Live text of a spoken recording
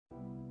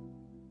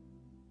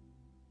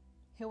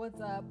Hey,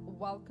 what's up?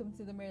 Welcome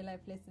to the Mary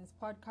Life Lessons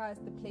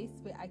podcast, the place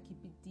where I keep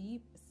it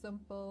deep,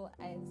 simple,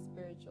 and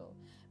spiritual.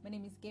 My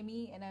name is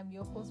Gemi, and I'm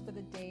your host for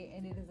the day,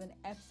 and it is an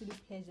absolute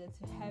pleasure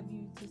to have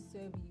you, to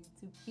serve you,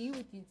 to be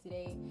with you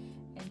today,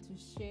 and to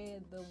share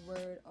the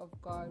word of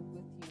God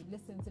with you.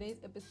 Listen, today's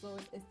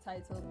episode is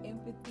titled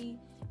Empathy,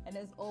 and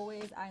as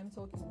always, I am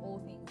talking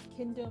all things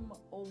kingdom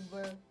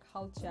over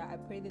culture. I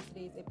pray that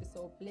today's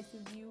episode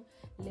blesses you.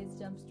 Let's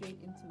jump straight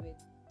into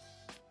it.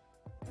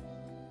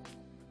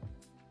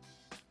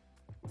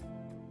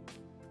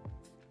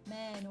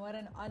 Man, what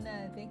an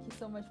honor. Thank you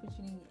so much for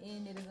tuning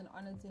in. It is an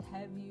honor to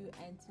have you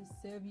and to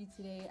serve you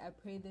today. I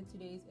pray that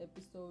today's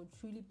episode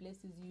truly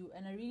blesses you.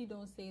 And I really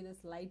don't say this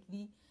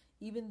lightly,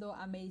 even though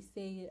I may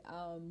say it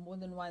more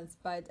than once,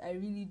 but I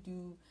really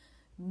do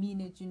mean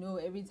it.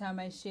 Every time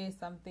I share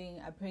something,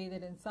 I pray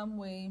that in some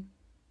way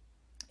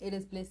it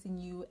is blessing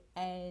you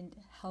and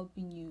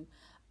helping you.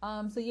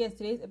 So yes,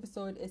 today's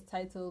episode is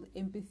titled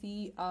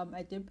Empathy.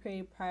 I did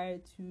pray prior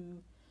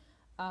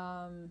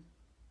to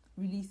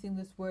releasing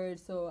this word,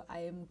 so I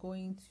am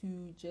going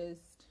to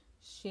just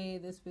share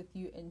this with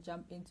you and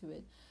jump into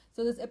it.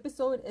 So this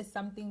episode is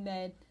something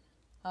that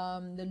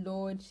the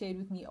Lord shared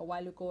with me a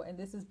while ago, and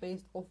this is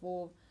based off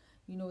of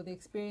the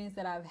experience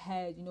that I've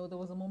had. There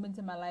was a moment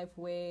in my life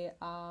where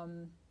I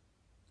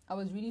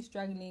was really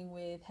struggling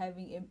with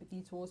having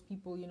empathy towards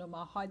people.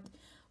 My heart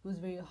was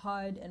very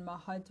hard, and my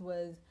heart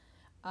was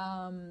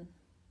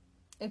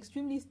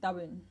extremely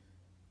stubborn.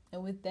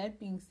 And with that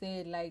being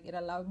said, it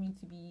allowed me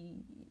to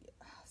be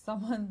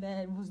someone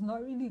that was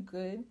not really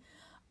good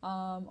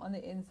on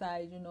the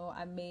inside.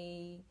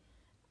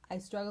 I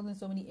struggled in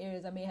so many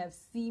areas. I may have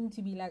seemed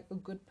to be like a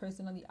good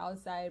person on the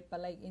outside, but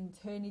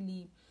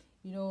internally,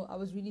 I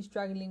was really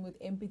struggling with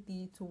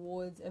empathy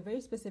towards a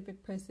very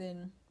specific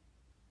person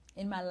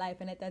in my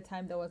life, and at that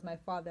time that was my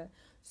father.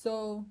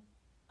 So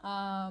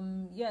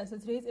so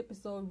today's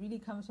episode really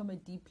comes from a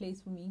deep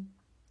place for me,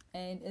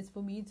 and it's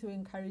for me to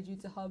encourage you,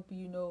 to help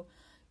you.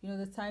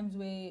 The times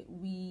where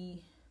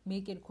we may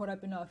get caught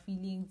up in our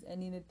feelings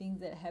and in the things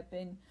that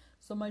happen,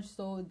 so much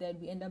so that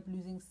we end up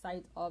losing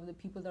sight of the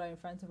people that are in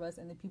front of us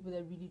and the people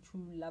that really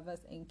truly love us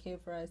and care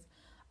for us.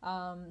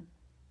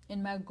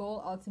 And my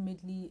goal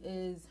ultimately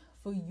is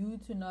for you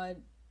to not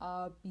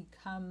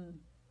become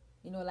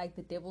like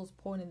the devil's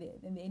pawn,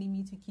 and the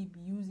enemy to keep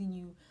using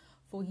you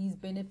for his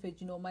benefit.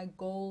 My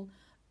goal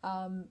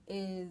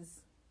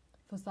is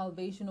for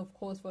salvation, of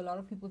course, for a lot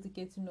of people to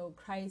get to know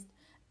Christ.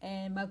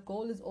 And my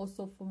goal is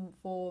also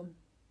for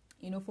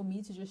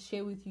me to just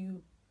share with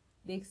you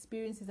the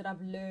experiences that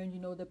I've learned,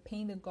 the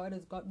pain that God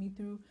has got me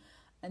through,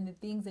 and the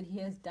things that he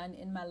has done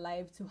in my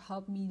life to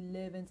help me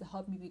live and to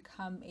help me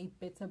become a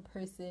better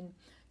person,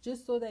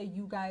 just so that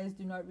you guys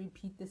do not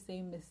repeat the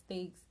same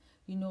mistakes.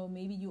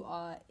 Maybe you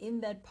are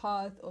in that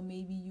path, or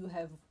maybe you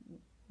have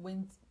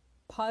went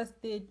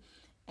past it,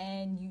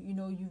 and you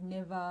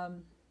never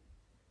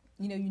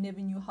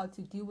knew how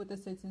to deal with a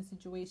certain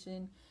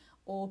situation,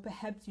 or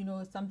perhaps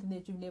something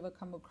that you've never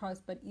come across.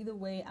 But either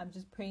way, I'm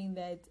just praying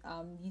that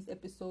these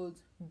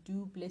episodes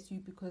do bless you,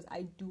 because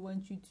I do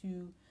want you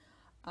to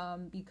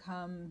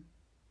become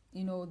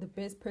the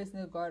best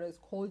person that God has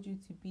called you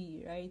to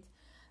be, right?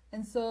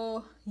 And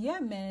so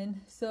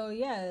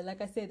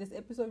like I said, this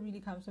episode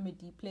really comes from a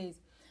deep place.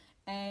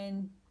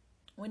 And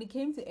when it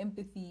came to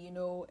empathy,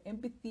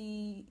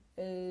 empathy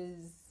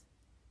is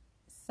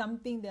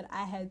something that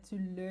I had to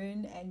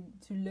learn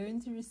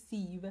to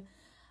receive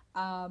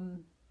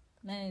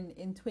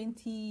in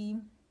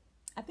 20,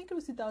 I think it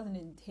was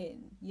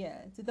 2010.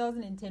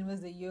 2010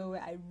 was the year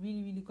where I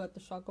really, really got the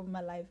shock of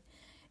my life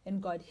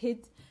and got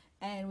hit,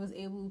 and was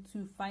able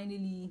to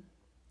finally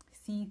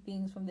see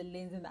things from the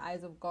lens and the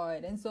eyes of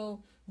God. And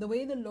so the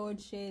way the Lord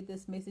shared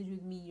this message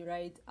with me,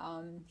 right,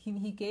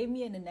 he gave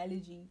me an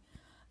analogy,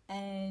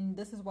 and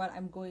this is what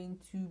I'm going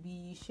to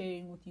be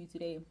sharing with you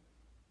today.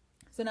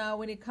 So now,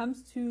 when it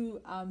comes to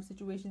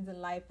situations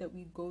in life that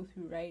we go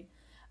through, right,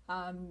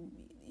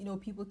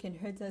 people can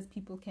hurt us,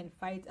 people can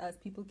fight us,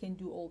 people can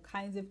do all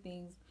kinds of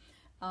things.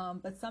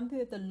 But something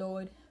that the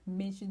Lord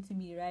mentioned to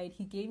me, right,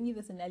 he gave me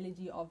this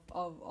analogy of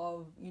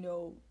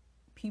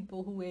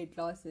people who wear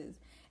glasses.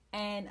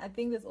 And I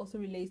think this also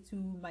relates to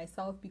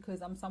myself,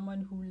 because I'm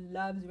someone who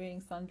loves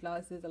wearing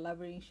sunglasses. I love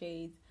wearing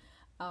shades.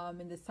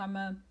 In the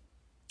summer,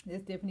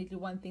 there's definitely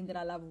one thing that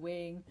I love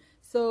wearing.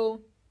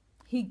 So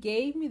he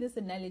gave me this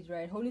analogy,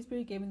 right? Holy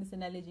Spirit gave me this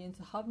analogy, and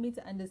to help me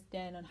to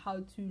understand on how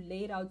to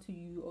lay it out to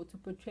you, or to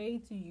portray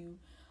to you,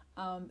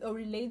 or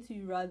relate to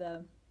you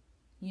rather,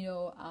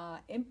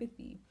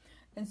 empathy.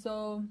 And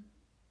so,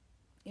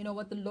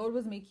 what the Lord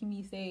was making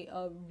me say,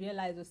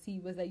 realize or see,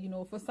 was that,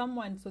 for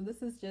someone, so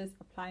this is just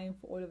applying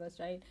for all of us,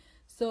 right?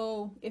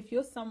 So if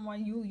you're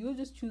someone, you'll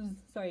just choose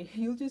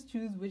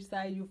which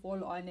side you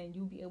fall on, and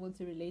you'll be able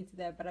to relate to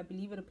that. But I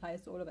believe it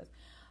applies to all of us.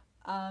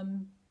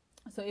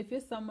 So if you're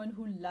someone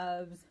who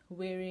loves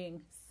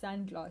wearing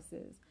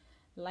sunglasses,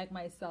 like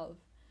myself,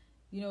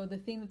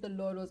 the thing that the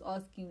Lord was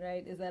asking,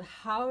 right, is that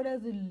how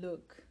does it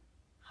look?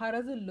 How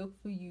does it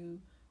look for you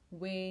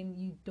when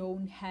you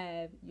don't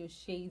have your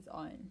shades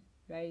on,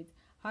 right?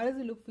 How does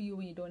it look for you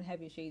when you don't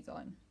have your shades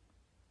on?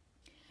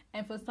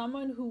 And for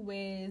someone who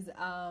wears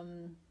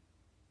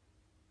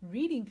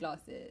reading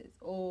glasses,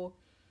 or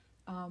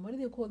what do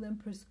they call them,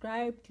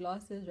 prescribed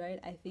glasses, right?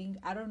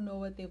 I don't know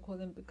what they call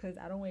them because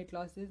I don't wear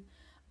glasses.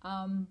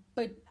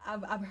 But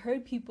I've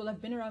heard people,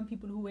 I've been around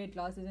people who wear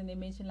glasses, and they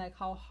mention like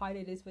how hard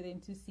it is for them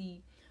to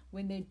see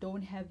when they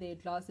don't have their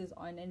glasses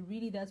on. And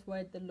really, that's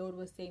what the Lord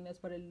was saying.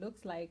 That's what it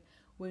looks like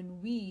when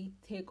we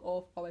take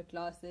off our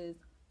glasses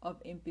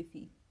of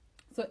empathy.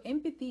 So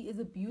empathy is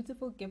a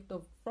beautiful gift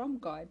from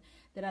God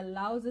that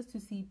allows us to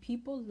see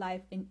people,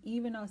 life, and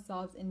even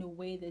ourselves in the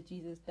way that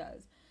Jesus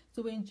does.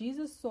 So when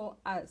Jesus saw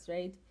us,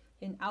 right,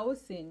 in our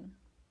sin,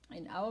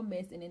 in our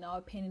mess, and in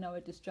our pain, and our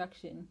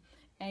destruction,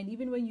 and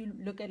even when you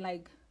look at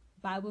like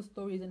Bible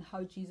stories and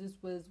how Jesus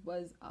was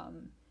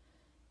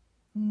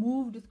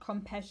moved with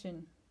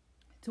compassion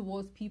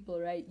towards people,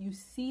 right? You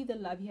see the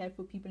love he had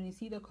for people, and you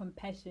see the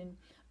compassion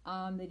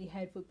that he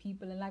had for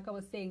people. And like I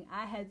was saying,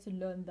 I had to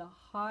learn the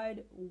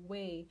hard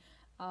way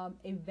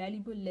a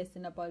valuable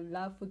lesson about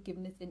love,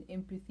 forgiveness, and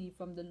empathy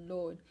from the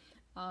Lord.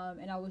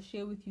 And I will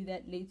share with you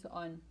that later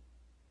on.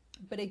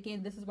 But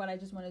again, this is what I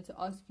just wanted to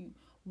ask you.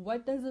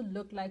 What does it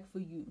look like for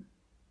you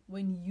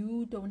when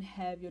you don't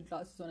have your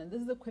glasses on? And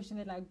this is a question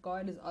that like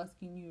God is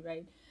asking you,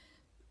 right?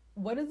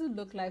 What does it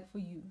look like for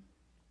you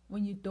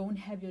when you don't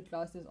have your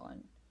glasses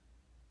on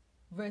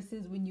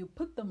versus when you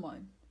put them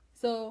on?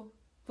 So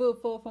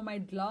for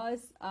my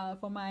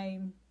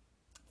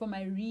for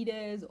my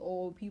readers,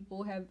 or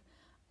people have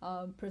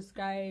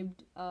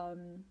prescribed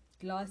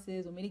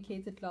glasses or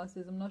medicated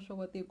glasses, I'm not sure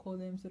what they call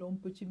them, so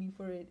don't butcher me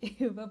for it.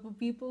 But for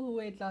people who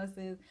wear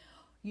glasses,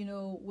 you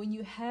know, when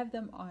you have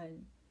them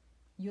on,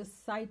 your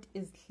sight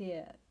is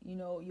clear, you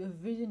know, your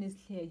vision is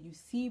clear, you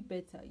see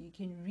better, you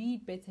can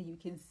read better, you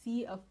can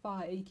see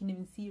afar, you can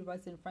even see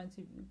what's in front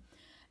of you.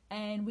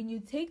 And when you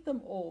take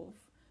them off,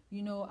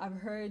 you know, I've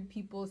heard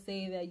people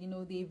say that, you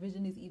know, their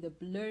vision is either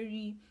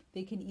blurry,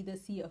 they can either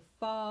see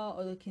afar,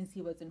 or they can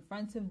see what's in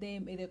front of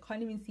them, or they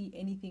can't even see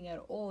anything at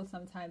all.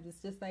 Sometimes it's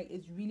just like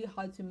it's really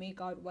hard to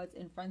make out what's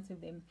in front of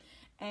them.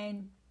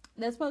 And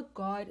that's what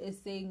God is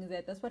saying, is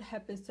that that's what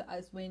happens to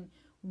us when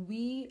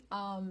we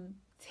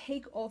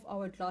take off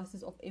our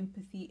glasses of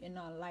empathy in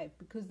our life,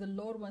 because the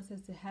Lord wants us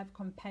to have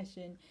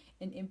compassion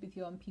and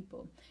empathy on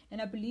people.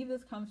 And I believe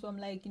this comes from,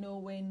 like, you know,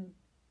 when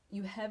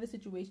you have a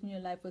situation in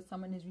your life where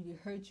someone has really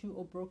hurt you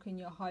or broken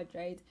your heart,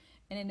 right?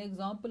 And an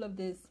example of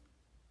this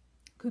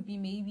could be,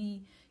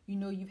 maybe, you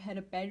know, you've had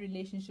a bad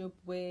relationship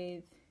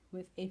with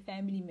a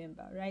family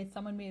member, right?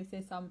 Someone may have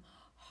said some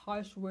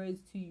harsh words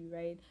to you,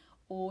 right?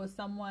 Or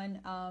someone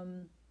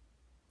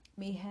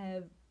may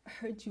have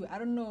hurt you, I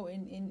don't know,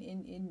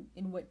 in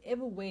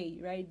whatever way,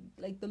 right?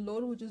 Like the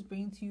Lord will just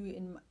bring to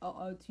you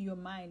to your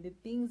mind the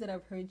things that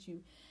have hurt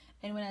you.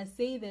 And when I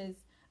say this,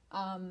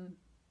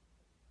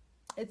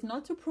 it's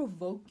not to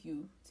provoke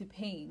you to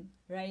pain,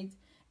 right?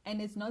 And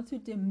it's not to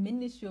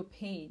diminish your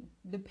pain.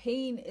 The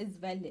pain is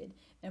valid,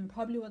 and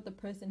probably what the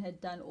person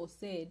had done or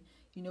said,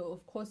 you know,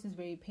 of course, is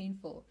very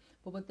painful.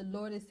 But what the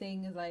Lord is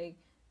saying is like,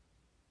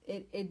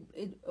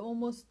 it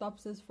almost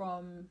stops us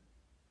from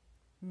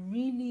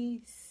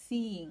really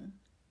seeing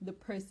the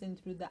person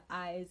through the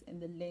eyes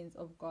and the lens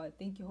of God.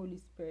 Thank you, Holy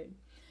Spirit.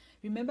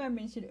 Remember, I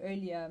mentioned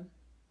earlier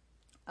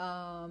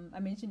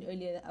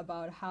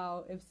about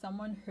how if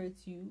someone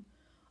hurts you,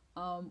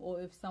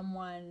 or if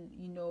someone,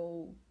 you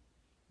know,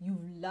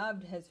 you've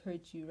loved has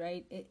hurt you,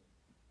 right?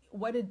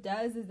 What it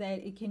does is that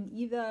it can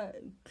either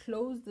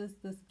close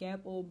this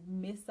gap or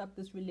mess up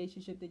this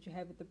relationship that you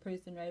have with the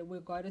person, right? Where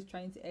God is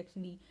trying to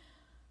actually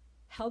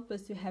help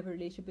us to have a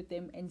relationship with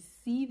them and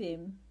see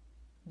them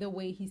the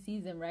way he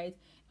sees them, right?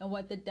 And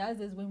what that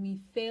does is, when we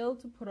fail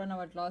to put on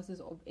our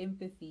glasses of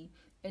empathy,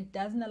 it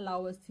doesn't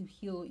allow us to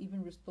heal,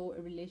 even restore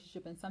a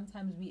relationship, and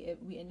sometimes we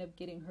end up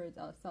getting hurt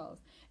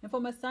ourselves. And for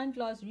my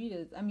sunglass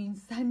readers,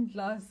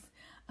 sunglass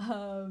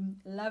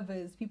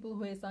lovers, people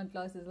who wear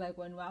sunglasses, like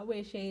when I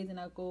wear shades and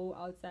I go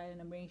outside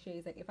and I'm wearing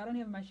shades, like if I don't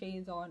have my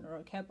shades on or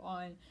a cap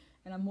on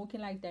and I'm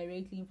walking like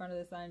directly in front of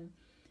the sun,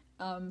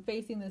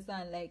 facing the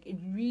sun, like it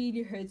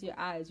really hurts your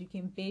eyes. You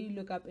can barely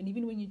look up, and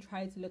even when you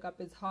try to look up,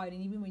 it's hard.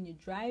 And even when you're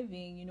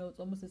driving, you know, it's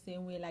almost the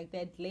same way, like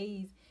that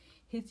glaze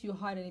hits you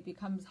hard and it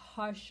becomes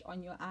harsh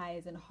on your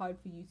eyes and hard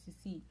for you to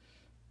see.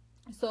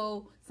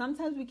 So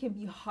sometimes we can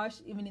be harsh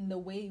even in the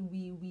way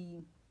we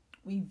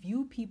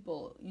view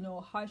people, you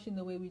know, harsh in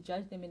the way we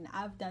judge them. And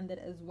I've done that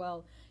as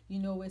well, you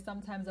know, where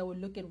sometimes I will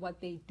look at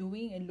what they're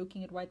doing and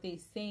looking at what they're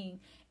saying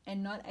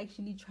and not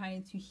actually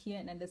trying to hear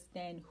and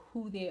understand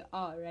who they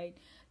are, right?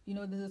 You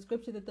know, there's a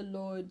scripture that the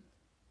Lord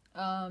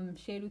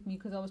shared with me,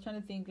 because I was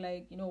trying to think,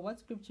 like, you know, what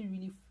scripture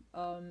really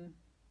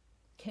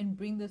can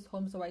bring this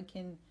home so I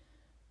can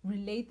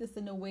relate this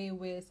in a way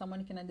where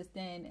someone can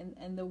understand.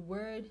 And the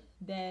word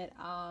that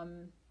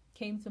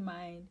came to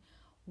mind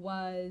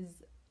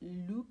was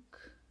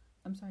Luke.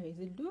 I'm sorry, is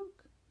it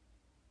Luke?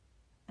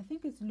 I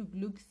think it's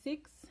Luke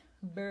 6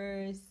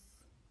 verse,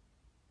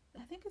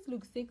 I think it's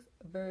Luke 6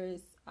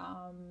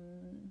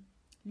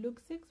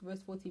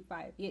 verse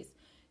 45. Yes,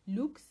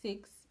 Luke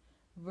 6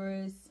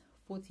 verse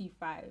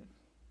 45.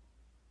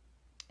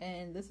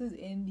 And this is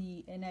in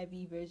the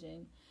NIV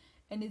version.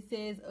 And it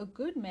says, "A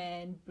good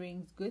man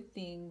brings good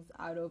things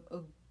out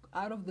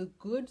of the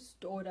good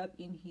stored up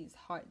in his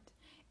heart.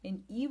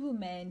 An evil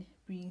man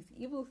brings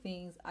evil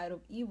things out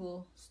of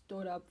evil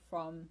stored up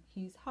from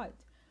his heart.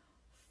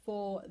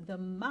 For the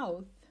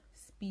mouth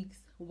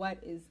speaks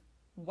what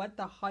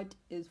the heart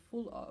is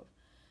full of."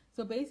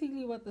 So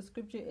basically what the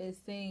scripture is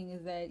saying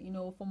is that,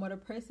 from what a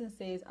person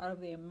says out of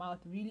their mouth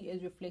really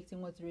is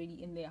reflecting what's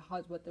already in their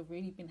hearts, what they've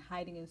already been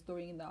hiding and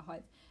storing in their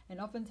hearts.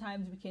 And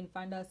oftentimes we can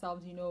find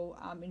ourselves,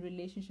 in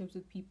relationships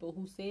with people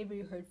who say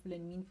very hurtful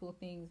and meaningful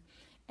things.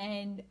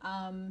 And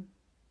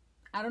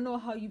I don't know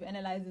how you've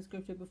analyzed the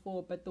scripture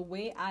before, but the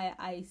way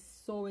I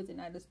saw it and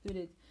understood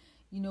it,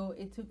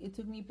 it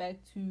took me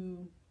back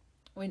to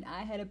when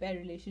I had a bad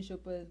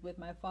relationship with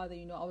my father.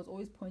 I was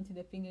always pointing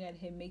the finger at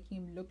him, making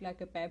him look like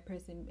a bad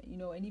person,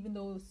 and even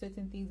though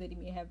certain things that he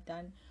may have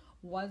done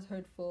was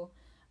hurtful,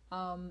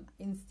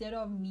 instead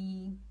of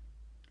me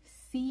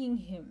seeing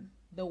him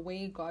the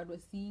way God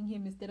was seeing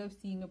him, instead of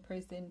seeing a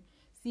person,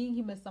 seeing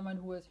him as someone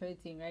who was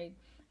hurting, right?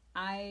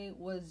 I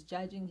was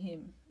judging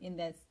him in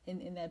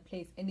that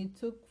place, and it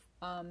took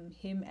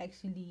him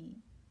actually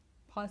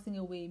passing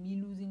away,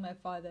 me losing my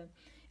father.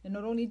 And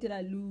not only did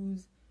I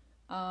lose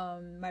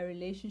my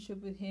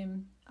relationship with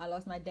him, I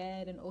lost my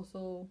dad, and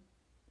also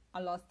I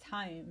lost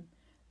time,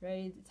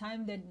 right?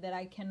 Time that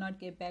I cannot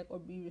get back or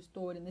be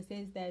restored, in the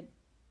sense that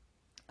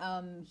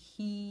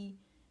he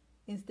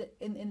instead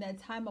in that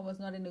time I was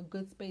not in a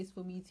good space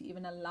for me to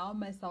even allow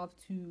myself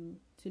to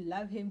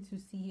love him, to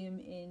see him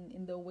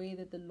in the way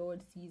that the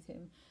Lord sees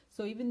him.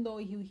 So even though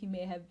he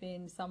may have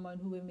been someone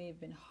who may have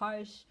been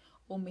harsh,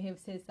 or may have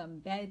said some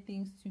bad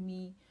things to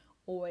me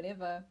or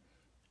whatever,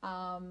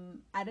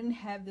 I didn't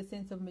have the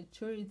sense of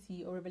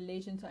maturity or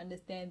revelation to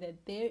understand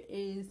that there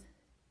is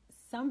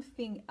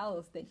something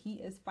else that he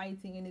is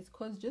fighting, and it's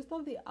caused just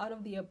out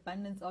of the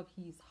abundance of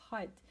his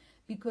heart,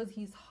 because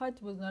his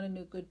heart was not in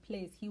a good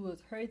place. He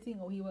was hurting,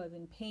 or he was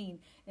in pain.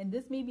 And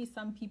this may be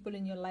some people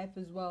in your life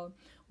as well,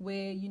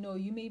 where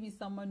you may be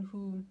someone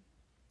who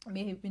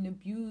may have been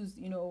abused,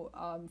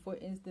 for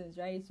instance,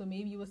 right? So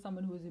maybe you were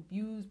someone who was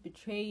abused,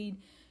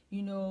 betrayed,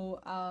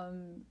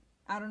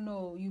 I don't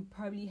know, you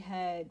probably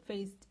had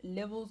faced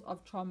levels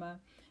of trauma,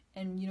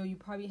 and you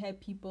probably had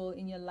people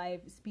in your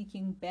life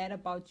speaking bad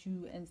about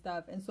you and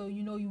stuff. And so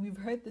we've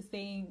heard the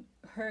saying,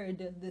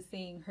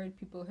 hurt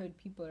people,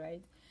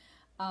 right?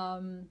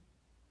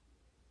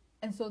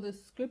 And so the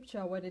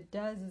scripture, what it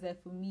does is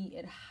that for me,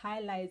 it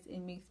highlights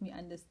and makes me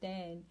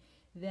understand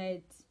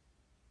that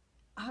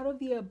out of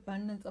the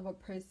abundance of a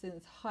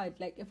person's heart,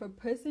 like if a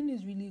person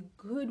is really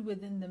good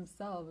within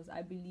themselves,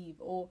 I believe,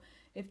 or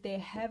if they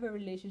have a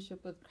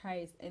relationship with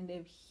Christ and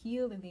they've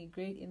healed and they're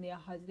great in their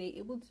hearts, they're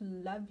able to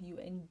love you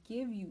and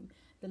give you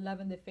the love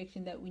and the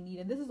affection that we need.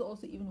 And this is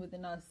also even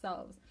within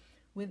ourselves,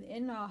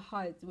 within our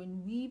hearts.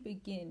 When we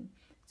begin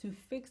to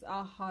fix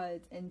our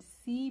hearts and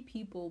see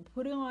people,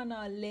 putting on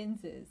our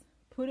lenses,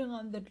 putting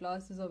on the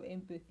glasses of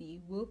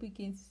empathy, we'll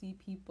begin to see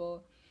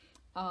people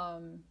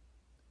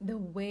the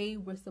way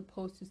we're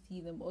supposed to see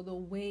them, or the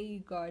way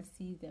God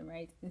sees them,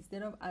 right?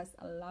 Instead of us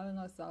allowing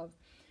ourselves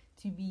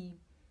to be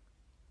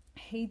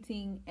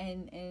hating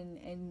and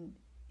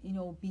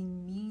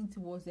being mean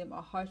towards them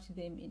or harsh to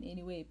them in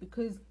any way.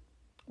 Because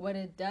what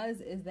it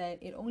does is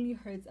that it only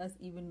hurts us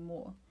even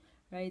more,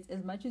 right?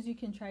 As much as you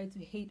can try to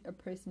hate a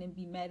person and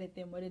be mad at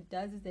them, what it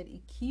does is that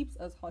it keeps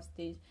us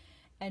hostage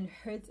and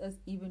hurts us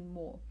even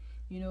more.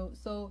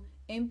 So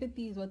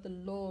empathy is what the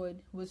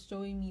Lord was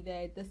showing me,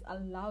 that this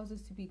allows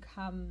us to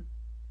become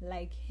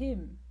like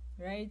him,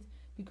 right?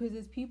 Because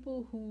there's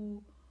people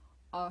who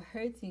are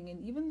hurting, and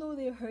even though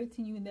they're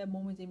hurting you in that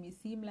moment, it may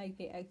seem like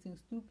they're acting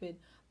stupid,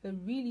 but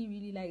really,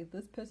 really, like,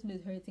 this person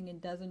is hurting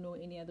and doesn't know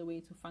any other way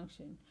to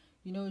function.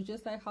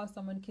 Just like how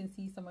someone can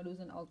see someone who's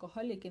an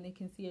alcoholic and they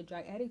can see a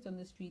drug addict on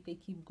the street, they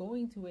keep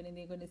going to it and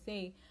they're going to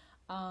say,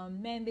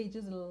 man, they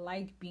just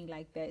like being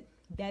like that.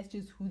 That's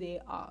just who they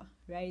are,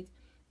 right?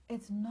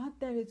 It's not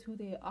that it's who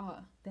they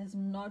are. That's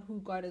not who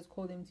God has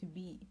called them to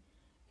be.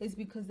 It's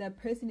because that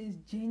person is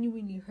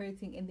genuinely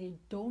hurting and they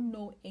don't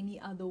know any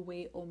other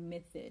way or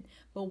method.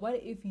 But what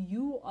if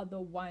you are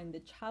the one, the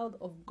child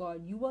of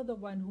God? You are the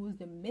one who is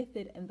the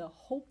method and the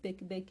hope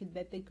that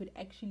they could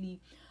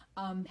actually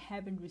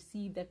have and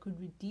receive, that could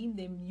redeem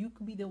them. You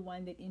could be the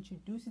one that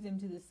introduces them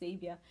to the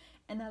Savior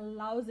and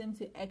allows them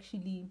to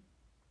actually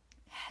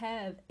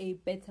have a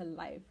better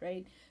life,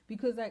 right?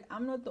 Because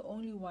I'm not the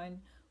only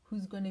one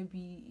who's going to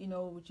be,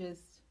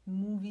 just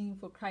moving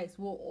for Christ.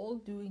 We're all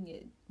doing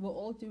it.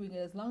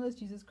 As long as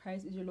Jesus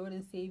Christ is your Lord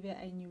and Savior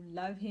and you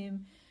love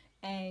him,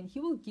 and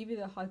he will give you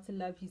the heart to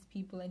love his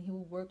people, and he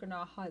will work on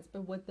our hearts.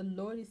 But what the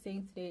Lord is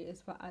saying today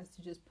is for us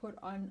to just put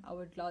on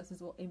our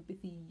glasses of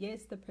empathy.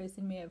 Yes, the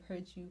person may have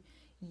hurt you.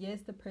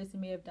 Yes, the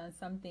person may have done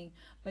something.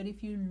 But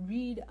if you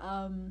read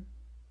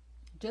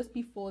just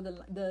before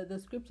the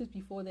scriptures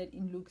before that,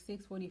 in Luke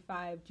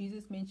 6:45,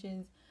 Jesus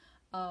mentions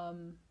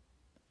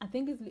I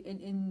think it's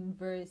in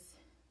verse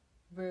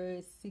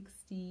verse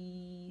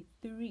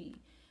 63,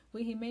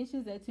 where he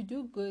mentions that to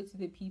do good to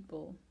the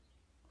people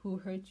who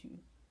hurt you,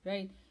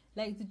 right?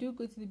 Like, to do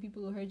good to the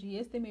people who hurt you.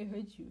 Yes, they may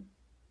hurt you.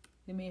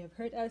 They may have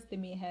hurt us. They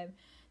may have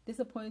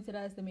disappointed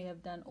us. They may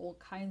have done all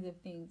kinds of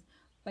things.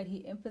 But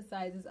he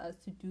emphasizes us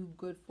to do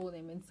good for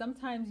them. And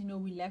sometimes,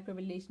 we lack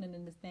revelation and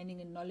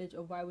understanding and knowledge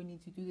of why we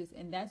need to do this.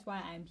 And that's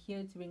why I'm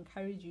here to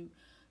encourage you.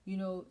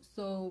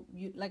 So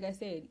you, like I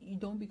said, you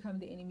don't become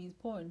the enemy's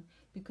pawn,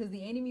 because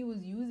the enemy was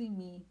using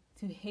me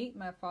to hate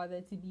my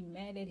father, to be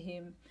mad at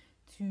him,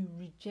 to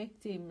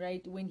reject him,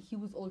 right, when he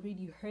was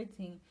already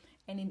hurting,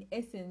 and in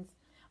essence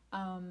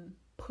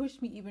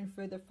push me even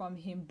further from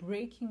him,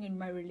 breaking in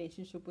my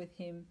relationship with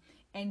him,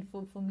 and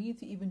for me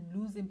to even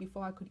lose him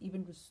before I could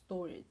even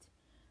restore it,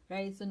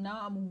 right? So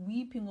now I'm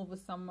weeping over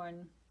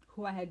someone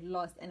who I had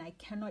lost, and I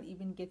cannot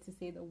even get to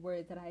say the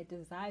words that I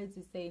desired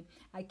to say.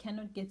 I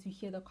cannot get to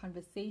hear the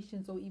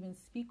conversations or even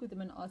speak with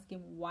him and ask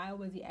him why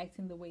was he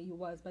acting the way he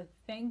was. But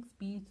thanks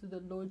be to the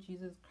Lord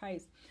Jesus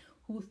Christ,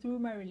 who through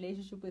my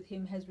relationship with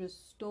him has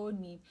restored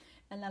me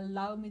and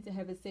allowed me to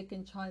have a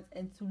second chance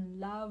and to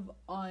love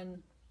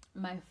on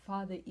my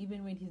father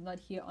even when he's not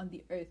here on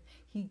the earth.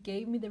 He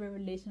gave me the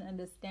revelation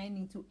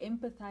understanding to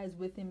empathize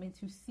with him and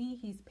to see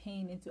his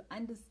pain and to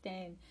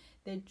understand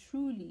that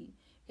truly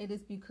it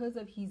is because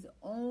of his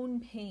own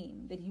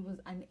pain that he was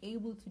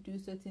unable to do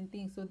certain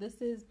things. So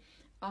this is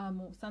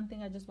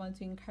something I just want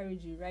to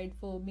encourage you, right?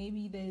 For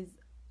maybe there's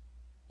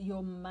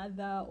your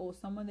mother or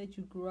someone that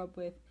you grew up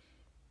with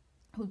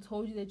who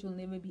told you that you'll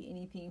never be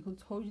anything, who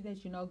told you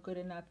that you're not good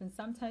enough. And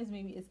sometimes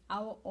maybe it's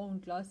our own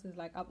glasses.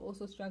 Like, I've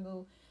also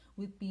struggled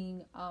with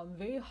being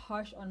very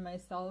harsh on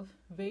myself,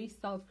 very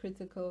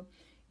self-critical,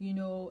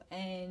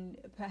 and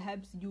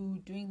perhaps you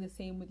doing the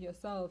same with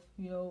yourself,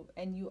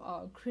 and you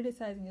are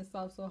criticizing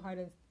yourself so hard.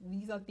 And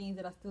these are things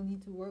that I still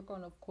need to work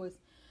on, of course.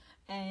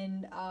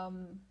 And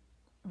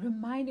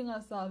reminding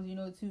ourselves,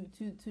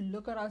 to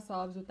look at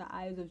ourselves with the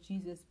eyes of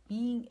Jesus,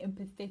 being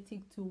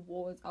empathetic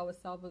towards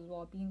ourselves as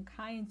well, being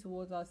kind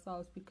towards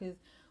ourselves, because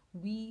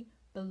we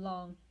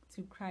belong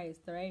to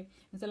Christ, all right?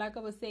 And so, like I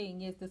was saying,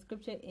 yes, the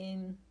scripture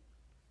in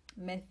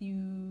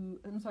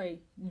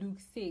Luke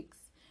 6,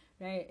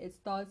 right? It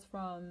starts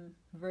from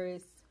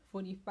verse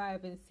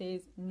 45 and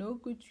says, "No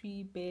good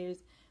tree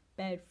bears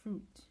bad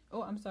fruit."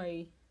 Oh, I'm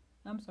sorry,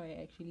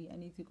 actually, I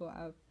need to go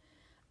out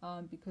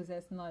because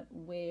that's not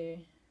where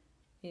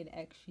it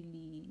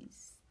actually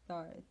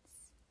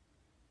starts.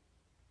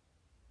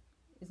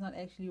 It's not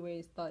actually where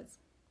it starts.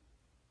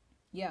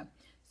 Yeah.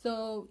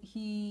 So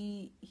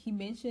he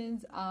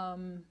mentions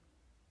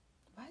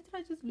why did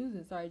I just lose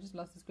it? Sorry, I just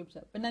lost the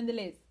scripture. But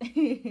nonetheless,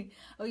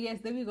 oh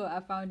yes, there we go.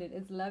 I found it.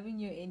 It's loving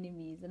your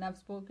enemies, and I've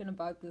spoken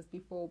about this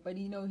before. But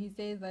he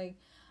says like,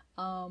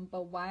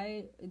 but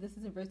why? This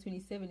is in verse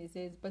 27. It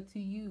says, "But to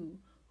you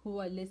who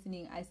are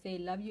listening, I say,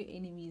 love your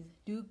enemies,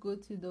 do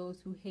good to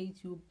those who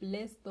hate you,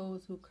 bless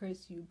those who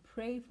curse you,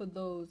 pray for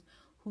those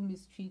who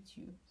mistreat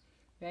you."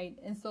 Right?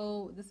 And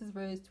so this is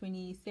verse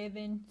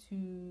 27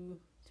 to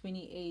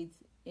 28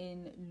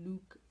 in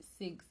Luke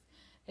 6.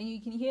 And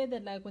you can hear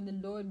that, like, when the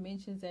Lord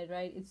mentions that,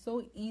 right, it's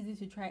so easy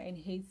to try and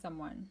hate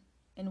someone.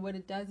 And what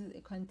it does is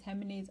it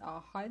contaminates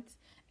our hearts,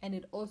 and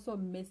it also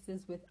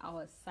messes with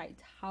our sight,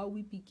 how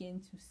we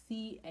begin to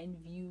see and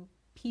view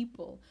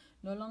people,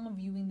 no longer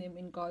viewing them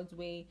in God's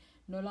way,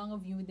 no longer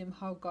viewing them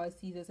how God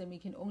sees us. And we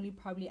can only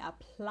probably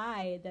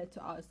apply that to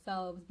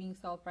ourselves, being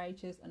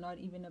self-righteous and not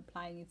even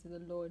applying it to the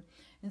Lord.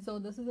 And so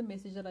this is a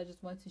message that I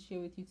just want to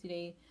share with you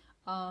today,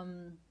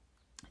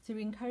 to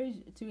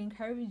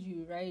encourage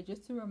you, right?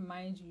 Just to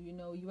remind you,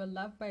 you are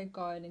loved by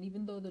God, and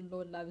even though the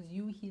Lord loves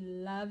you, he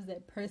loves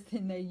that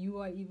person that you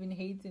are even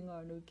hating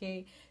on,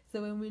 okay?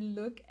 So when we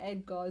look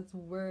at God's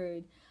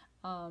word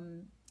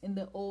in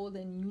the Old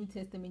and New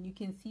Testament, you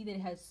can see that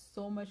it has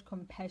so much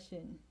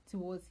compassion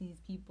towards his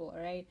people,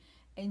 all right?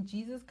 And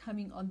Jesus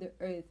coming on the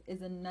earth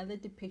is another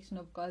depiction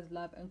of God's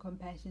love and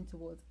compassion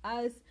towards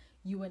us,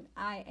 you and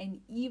I, and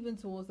even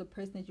towards the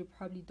person that you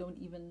probably don't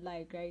even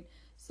like, right?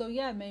 So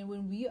yeah, man,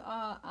 when we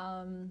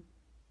are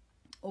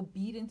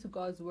obedient to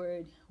God's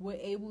word, we're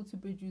able to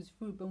produce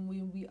fruit. But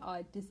when we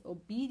are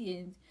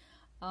disobedient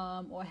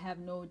or have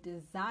no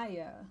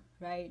desire,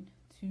 right,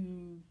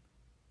 to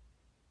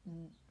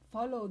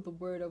follow the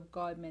word of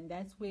God, man,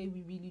 that's where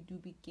we really do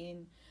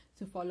begin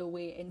to fall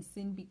away, and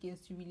sin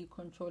begins to really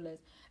control us,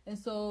 and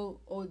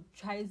so, or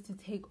tries to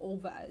take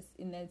over us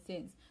in that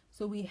sense.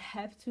 So we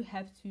have to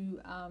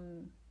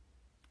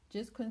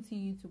just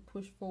continue to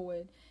push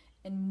forward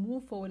and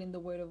move forward in the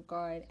word of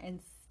God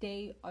and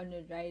stay on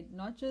it, right?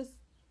 Not just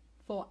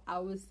for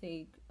our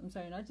sake,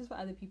 not just for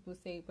other people's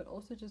sake, but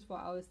also just for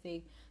our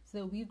sake, so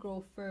that we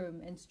grow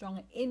firm and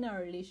strong in our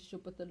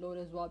relationship with the Lord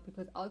as well,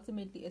 because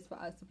ultimately it's for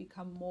us to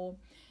become more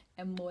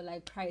and more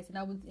like Christ. And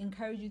I would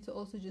encourage you to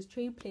also just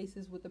trade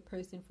places with the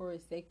person for a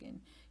second.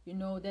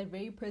 That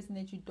very person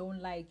that you don't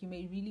like, you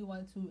may really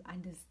want to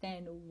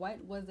understand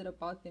what was it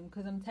about them,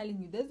 because I'm telling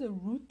you, there's a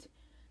root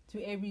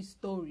to every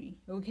story,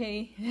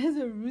 okay? There's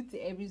a root to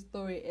every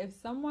story. If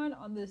someone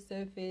on the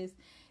surface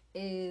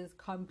is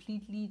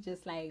completely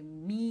just like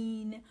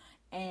mean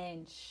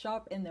and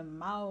sharp in the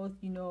mouth.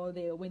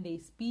 When they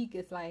speak,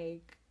 it's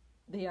like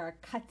they are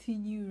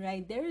cutting you,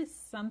 right? There is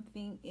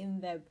something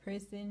in that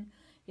person.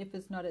 If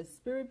it's not a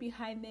spirit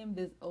behind them,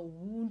 there's a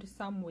wound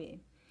somewhere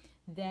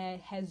that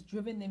has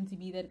driven them to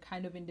be that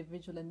kind of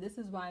individual. And this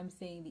is why I'm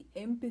saying the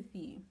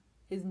empathy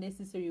is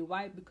necessary.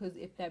 Why? Because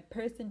if that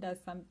person does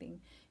something,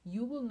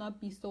 you will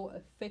not be so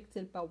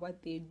affected by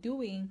what they're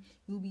doing.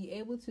 You'll be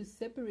able to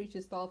separate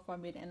yourself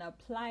from it and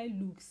apply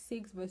Luke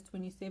 6 verse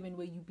 27,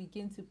 where you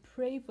begin to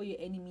pray for your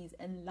enemies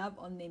and love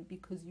on them,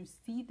 because you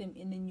see them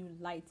in a new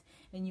light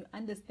and you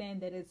understand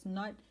that it's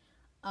not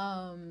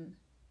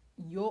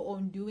your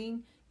own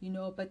doing,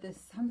 but there's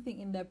something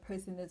in that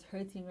person that's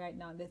hurting right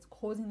now, that's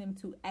causing them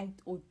to act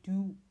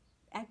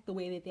the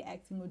way that they're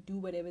acting or do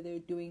whatever they're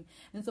doing.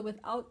 And so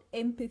without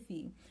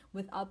empathy,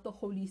 without the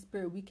Holy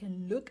Spirit, we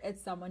can look at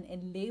someone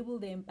and label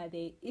them by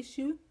their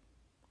issue,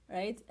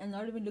 right? And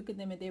not even look at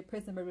them at their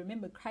person. But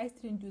remember,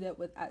 Christ didn't do that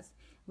with us.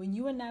 When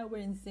you and I were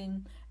in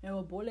sin and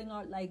were bawling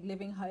out, like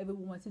living however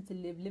we wanted to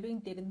live, living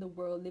dead in the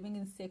world, living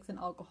in sex and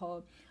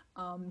alcohol,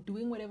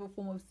 doing whatever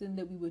form of sin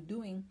that we were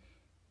doing,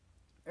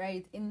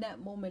 right? In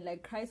that moment,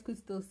 like, Christ could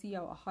still see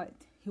our heart.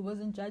 He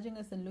wasn't judging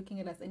us and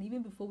looking at us. And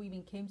even before we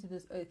even came to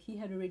this earth, he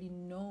had already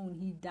known.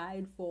 He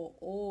died for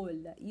all,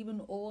 even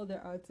all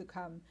that are to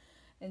come.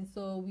 And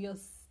so we are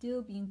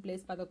still being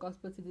blessed by the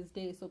gospel to this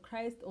day. So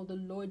Christ, or the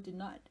Lord, did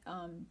not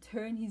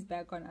turn his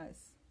back on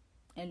us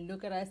and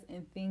look at us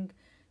and think,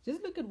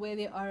 just look at where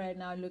they are right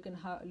now. Look at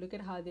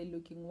how they're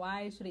looking.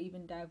 Why should I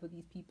even die for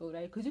these people,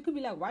 right? Because you could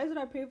be like, why should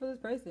I pray for this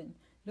person?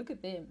 Look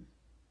at them.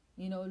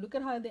 Look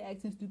at how they're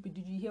acting stupid.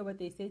 Did you hear what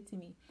they said to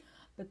me?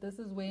 But this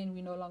is when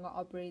we're no longer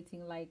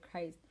operating like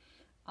Christ.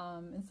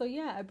 And so,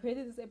 yeah, I pray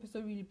that this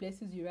episode really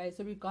blesses you, right?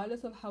 So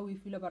regardless of how we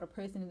feel about a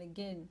person, and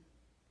again,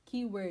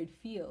 keyword,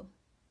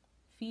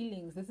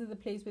 feelings. This is a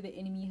place where the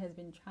enemy has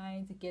been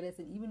trying to get us.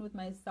 And even with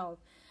myself,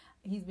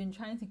 he's been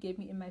trying to get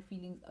me in my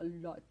feelings a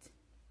lot.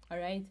 All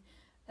right?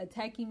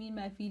 Attacking me in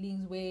my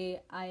feelings,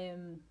 where I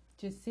am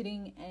just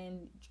sitting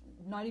and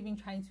not even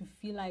trying to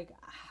feel like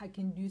I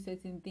can do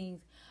certain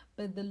things.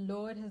 But the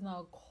Lord has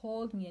now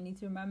called me. I need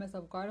to remind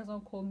myself, God has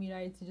not called me,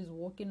 right, to just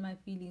walk in my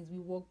feelings. We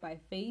walk by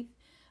faith,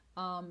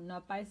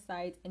 not by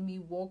sight, and we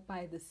walk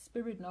by the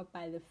Spirit, not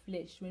by the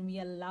flesh. When we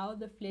allow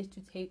the flesh to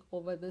take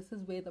over, this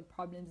is where the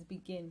problems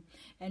begin.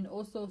 And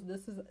also,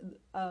 this is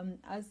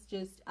us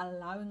just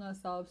allowing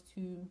ourselves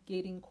to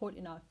getting caught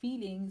in our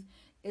feelings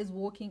is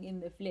walking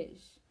in the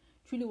flesh.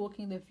 Truly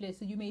walking in the flesh.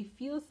 So you may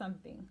feel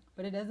something,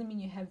 but it doesn't mean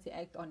you have to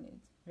act on it,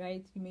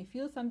 right? You may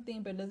feel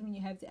something, but it doesn't mean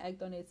you have to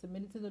act on it.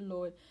 Submit it to the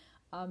Lord,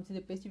 to the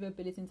best of your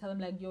ability, and tell him,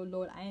 like, yo,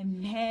 Lord, I am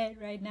mad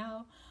right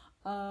now.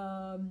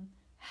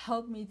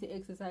 Help me to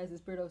exercise the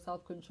spirit of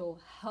self-control.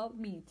 Help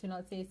me to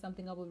not say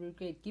something I will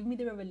regret. Give me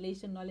the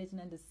revelation, knowledge, and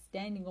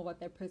understanding of what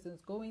that person is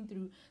going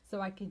through,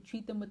 so I can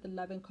treat them with the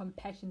love and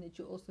compassion that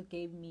you also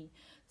gave me.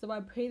 So I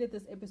pray that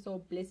this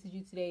episode blesses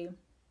you today.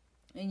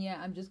 And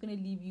yeah, I'm just going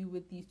to leave you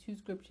with these two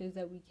scriptures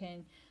that we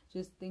can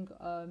just think,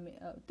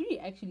 three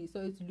actually.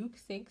 So it's Luke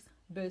 6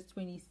 verse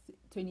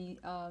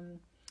 27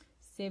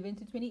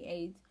 to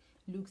 28,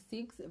 Luke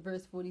 6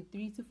 verse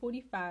 43 to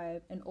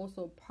 45, and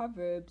also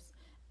Proverbs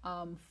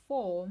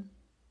 4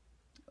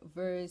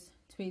 verse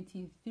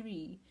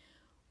 23,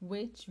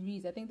 which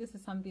reads, I think this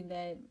is something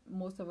that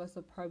most of us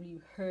have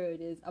probably heard,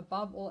 is,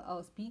 above all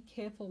else, be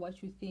careful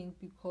what you think,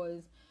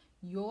 because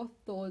your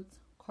thoughts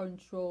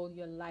control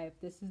your life.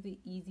 This is the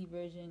easy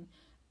version.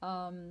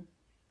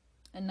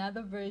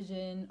 Another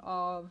version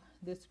of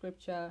the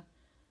scripture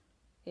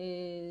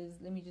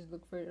is, let me just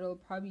look for it.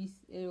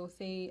 It'll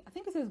say, I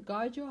think it says,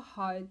 guard your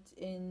heart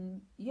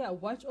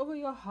watch over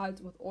your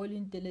heart with all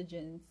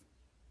diligence,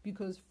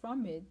 because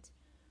from it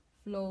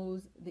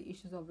flows the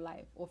issues of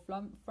life, or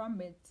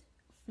from it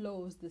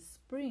flows the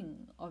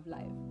spring of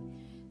life.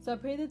 So I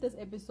pray that this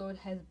episode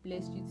has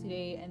blessed you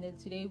today, and that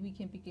today we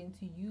can begin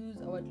to use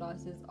our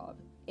glasses of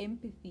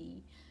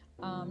empathy,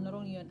 not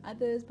only on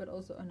others but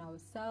also on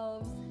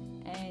ourselves,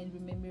 and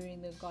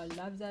remembering that God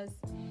loves us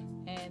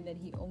and that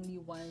he only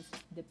wants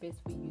the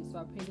best for you. So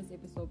I pray this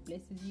episode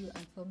blesses you.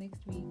 Until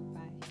next week,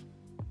 bye.